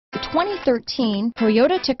2013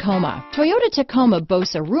 Toyota Tacoma. Toyota Tacoma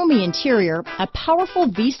boasts a roomy interior, a powerful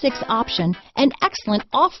V6 option, and excellent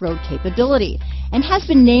off-road capability, and has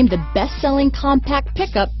been named the best-selling compact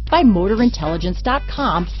pickup by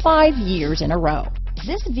MotorIntelligence.com 5 years in a row.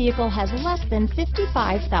 This vehicle has less than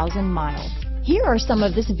 55,000 miles. Here are some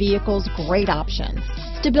of this vehicle's great options: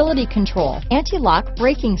 stability control, anti-lock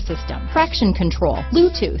braking system, traction control,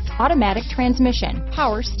 Bluetooth, automatic transmission,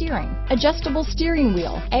 power steering, adjustable steering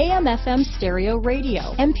wheel, AM/FM stereo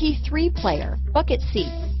radio, MP3 player, bucket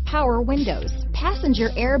seats, power windows, passenger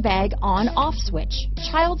airbag on/off switch,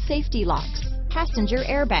 child safety locks, passenger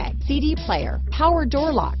airbag, CD player, power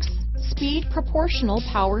door locks, speed proportional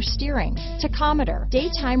power steering, tachometer,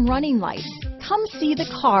 daytime running lights. Come see the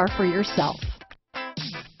car for yourself.